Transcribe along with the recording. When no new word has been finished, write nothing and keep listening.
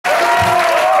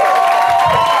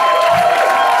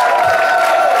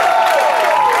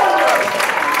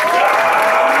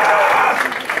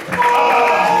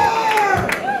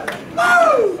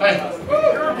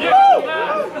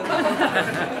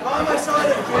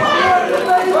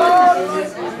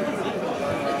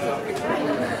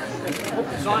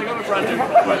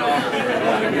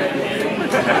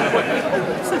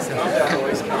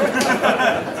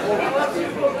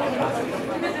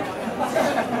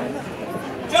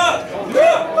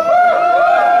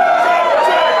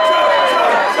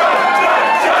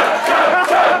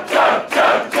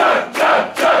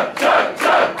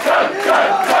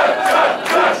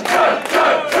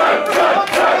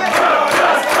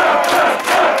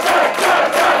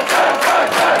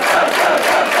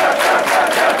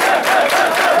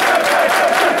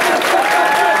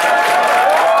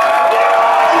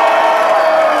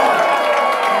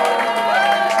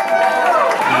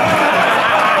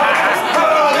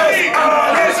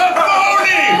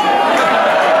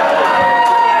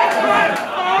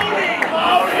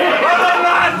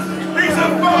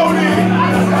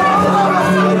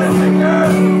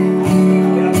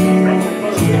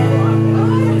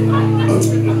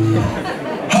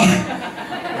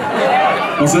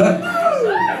What's that?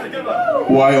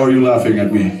 Why are you laughing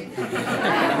at me?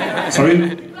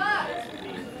 Sorry?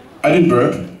 I didn't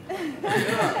burp.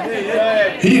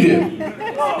 He did.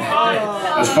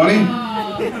 That's funny?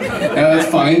 Yeah, that's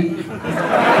funny. So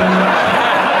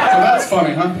that's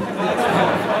funny, huh?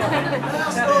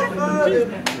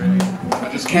 I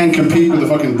just can't compete with the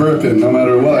fucking burping no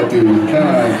matter what I do, can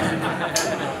I?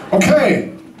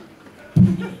 Okay.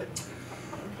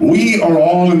 We are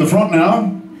all in the front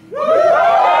now.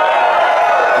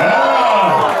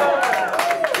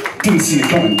 Didn't see it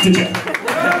coming, did you?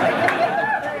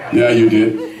 Yeah, you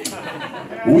did.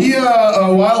 We,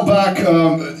 a while back,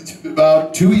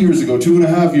 about 2 years ago,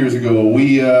 2.5 years ago,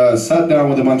 we sat down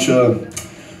with a bunch of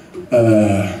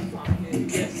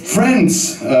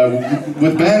friends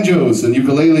with banjos and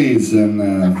ukuleles and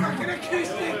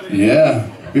yeah.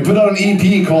 We put out an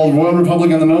EP called Royal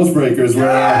Republic and the Nosebreakers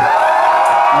where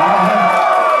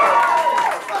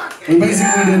we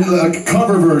basically did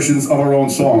cover versions of our own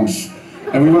songs.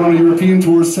 And we went on a European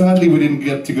tour. Sadly, we didn't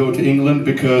get to go to England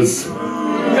because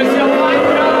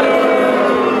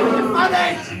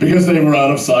they were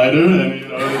out of cider, and you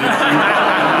know.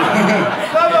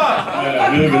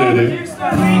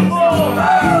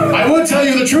 I would tell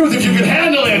you the truth if you could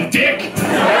handle it, dick.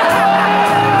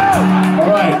 All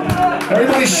right,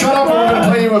 everybody, shut up, and we're gonna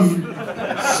play you a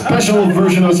special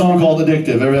version of a song called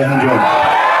 "Addictive." Everybody enjoy.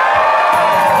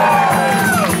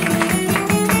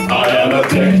 I am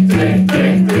addicted to you.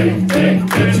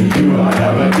 I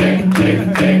am addicted to you.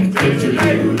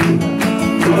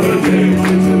 You're addicted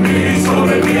to me, so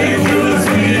let me